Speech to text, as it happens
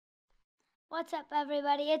What's up,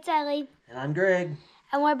 everybody? It's Ellie. And I'm Greg.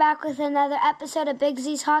 And we're back with another episode of Big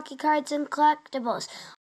Z's Hockey Cards and Collectibles.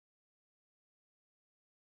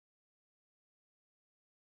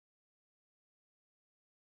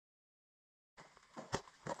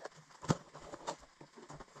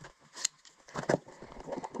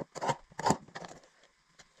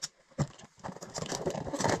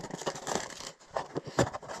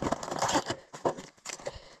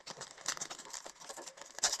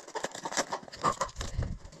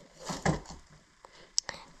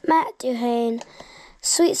 Matt Duhane,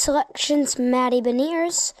 Sweet Selections, Matty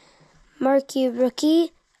Beniers, Marquee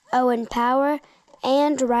Rookie, Owen Power,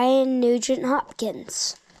 and Ryan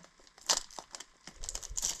Nugent-Hopkins.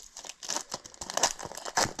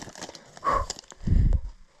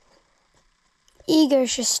 Igor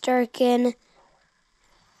Shesterkin,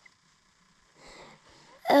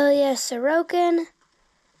 Ilya Sorokin,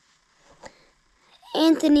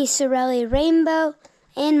 Anthony Cirelli Rainbow,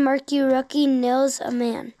 and Marquee Rookie Nils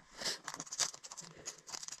Aman.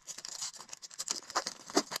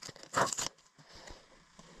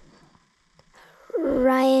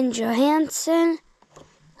 Ryan Johansson,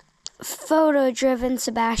 Photo-Driven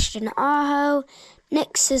Sebastian Aho,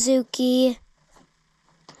 Nick Suzuki,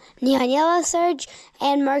 Neon Yellow Surge,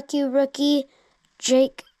 and Marquee Rookie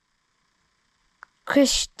Jake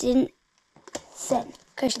Christensen.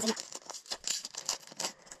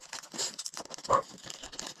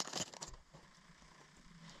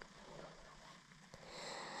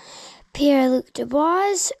 Pierre-Luc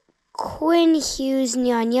Dubois, Quinn Hughes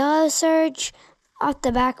Neon Yellow Surge, off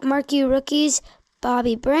the back Marquee Rookies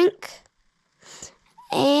Bobby Brink,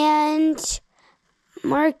 and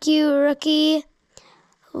Marquee Rookie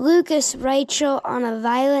Lucas Reichel on a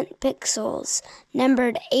Violent Pixels,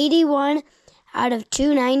 numbered 81 out of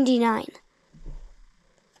 299.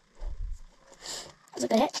 That's a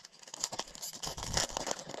good hit.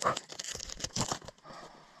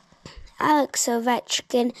 Alex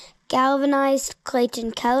Ovechkin Galvanized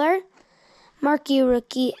Clayton Keller, Marquee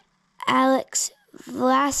Rookie Alex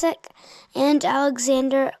Vlasic, and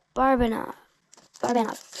Alexander Barbanov.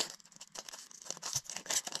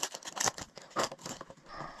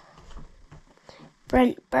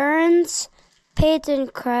 Brent Burns, Peyton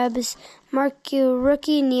Krebs, Marquee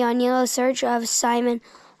Rookie Neon Yellow Surge of Simon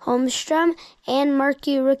Holmstrom, and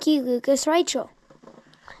Marquee Rookie Lucas Reichel.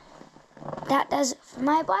 That does it for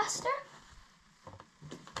my blaster.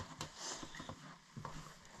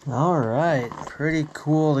 Alright, pretty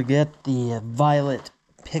cool to get the Violet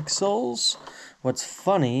Pixels. What's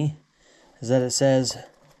funny is that it says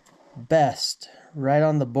best right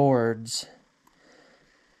on the boards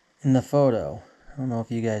in the photo. I don't know if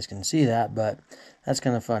you guys can see that, but that's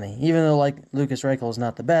kind of funny. Even though like Lucas Reichel is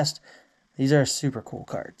not the best, these are super cool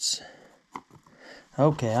cards.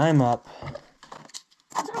 Okay, I'm up.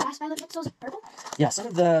 Are the last Violet Pixels purple? Yeah, some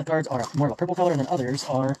of the cards are more of a purple color, and then others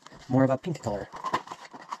are more of a pink color.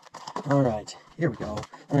 Alright, here we go.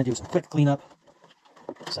 I'm going to do some quick cleanup.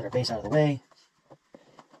 Set our base out of the way.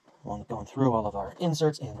 Going through all of our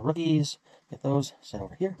inserts and rookies. Get those set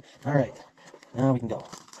over here. Alright, now we can go.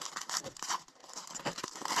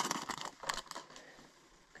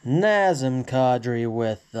 Nazem Kadri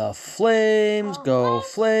with the Flames. Go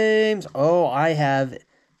Flames. Oh, I have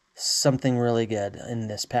something really good in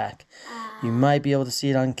this pack. You might be able to see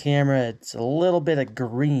it on camera. It's a little bit of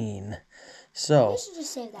green. So,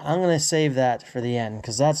 I'm going to save that for the end,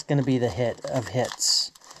 because that's going to be the hit of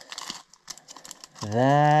hits.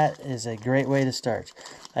 That is a great way to start.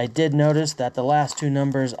 I did notice that the last two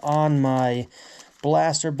numbers on my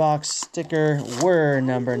blaster box sticker were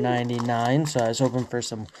number 99, so I was hoping for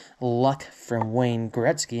some luck from Wayne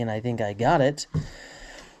Gretzky, and I think I got it.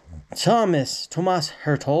 Thomas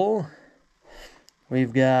Hertl.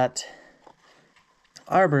 We've got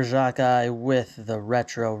Arbor Xhekaj with the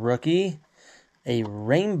Retro Rookie, a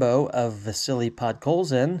rainbow of Vasily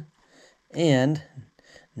Podkolzin, and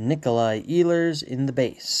Nikolai Ehlers in the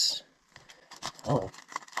base. Oh.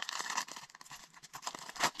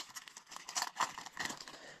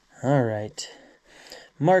 Alright.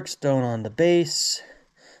 Mark Stone on the base.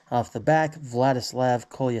 Off the back, Vladislav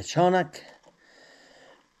Kolyachonok.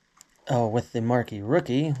 Oh, with the Marquee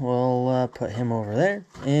Rookie, we'll put him over there.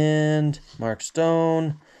 And Mark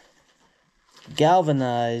Stone,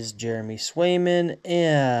 Galvanized Jeremy Swayman,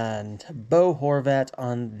 and Bo Horvat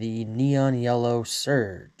on the Neon Yellow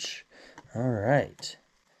Surge. Alright.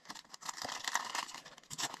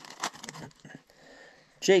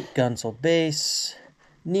 Jake Gunsel base.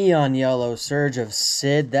 Neon Yellow Surge of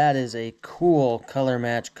Sid. That is a cool color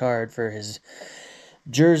match card for his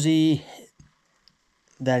jersey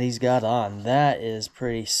that he's got on. That is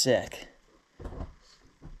pretty sick.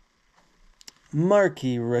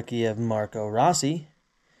 marquee rookie of Marco Rossi,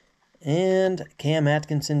 and Cam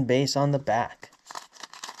Atkinson base on the back.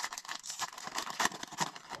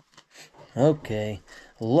 Okay,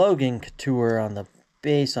 Logan Couture on the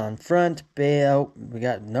base on front. We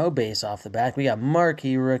got no base off the back. We got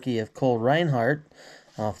marquee rookie of Cole Reinhardt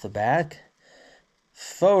off the back.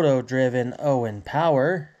 Photo-driven Owen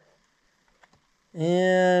Power.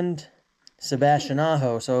 And Sebastian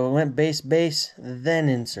Aho. So it went base, then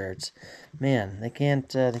inserts. Man, they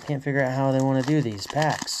can't figure out how they want to do these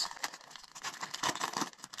packs.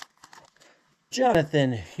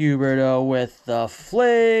 Jonathan Huberto with the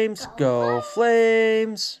Flames. Go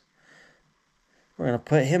Flames. We're going to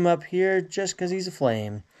put him up here just because he's a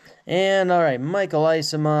Flame. And, all right, Michael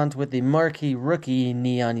Isamont with the marquee rookie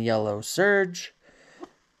neon yellow Surge.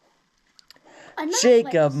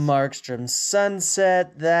 Jacob Markstrom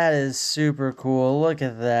Sunset. That is super cool. Look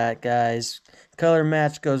at that, guys. Color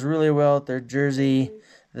match goes really well with their jersey.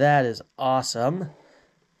 That is awesome.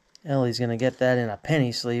 Ellie's going to get that in a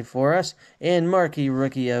penny sleeve for us. And marquee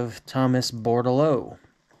rookie of Thomas Bordelot.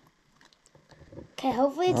 Okay,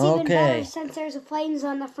 hopefully it's even better since there's a Flames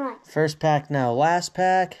on the front. First pack now. Last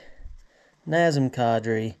pack, Nazem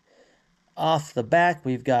Kadri. Off the back,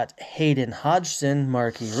 we've got Hayden Hodgson,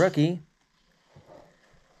 marquee rookie.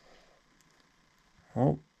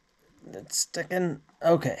 Oh, it's sticking.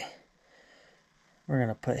 Okay. We're going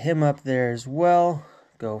to put him up there as well.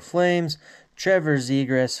 Go Flames. Trevor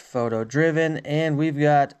Zegras, photo-driven. And we've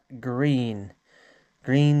got Green.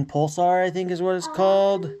 Green Pulsar, I think is what it's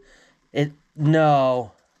called.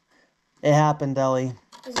 No. It happened, Ellie.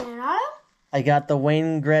 Is it an auto? I got the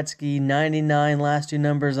Wayne Gretzky 99 last two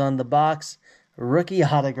numbers on the box. Rookie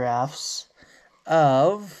autographs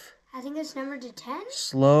of... I think it's numbered to 10.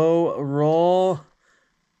 Slow roll.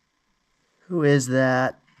 Who is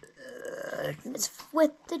that? It's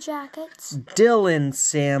with the jackets. Dylan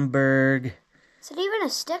Sandberg. Is it even a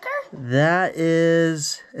sticker? That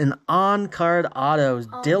is an on-card auto.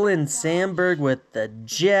 Dylan Sandberg with the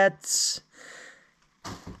Jets.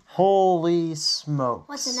 Holy smokes.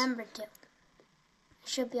 What's it numbered to? It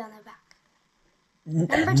should be on the back.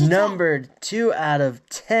 Numbered 2 out of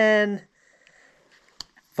 10.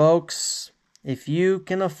 Folks, if you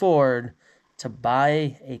can afford to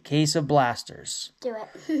buy a case of blasters, do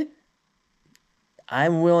it.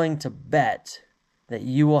 I'm willing to bet that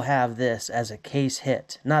you will have this as a case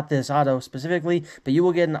hit. Not this auto specifically, but you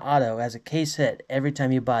will get an auto as a case hit every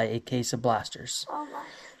time you buy a case of blasters. Oh my.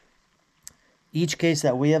 Each case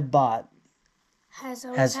that we have bought has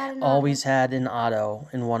always had an auto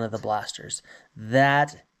in one of the blasters.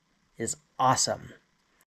 That is awesome.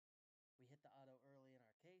 We hit the auto early in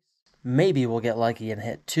our case. Maybe we'll get lucky and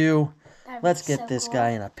hit 2. Let's get this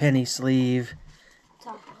guy in a penny sleeve.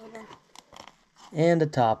 Top loader. And a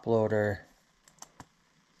top loader.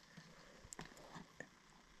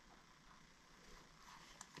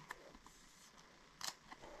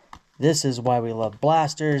 This is why we love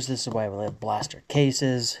blasters. This is why we love blaster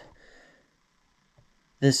cases.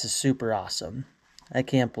 This is super awesome. I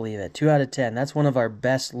can't believe it. 2 out of 10. That's one of our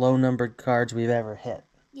best low-numbered cards we've ever hit.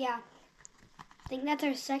 Yeah. I think that's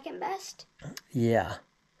our second best. Yeah.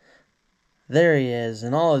 There he is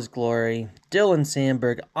in all his glory. Dylan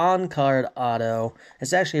Sandberg on-card auto.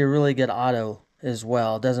 It's actually a really good auto as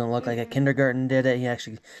well. It doesn't look like a kindergarten did it. He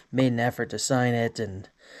actually made an effort to sign it, and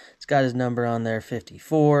it's got his number on there,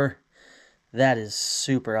 54. That is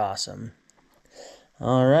super awesome.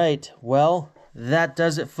 All right, well, that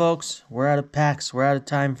does it, folks. We're out of packs. We're out of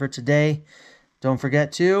time for today. Don't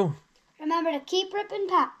forget to... remember to keep ripping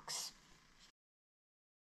packs.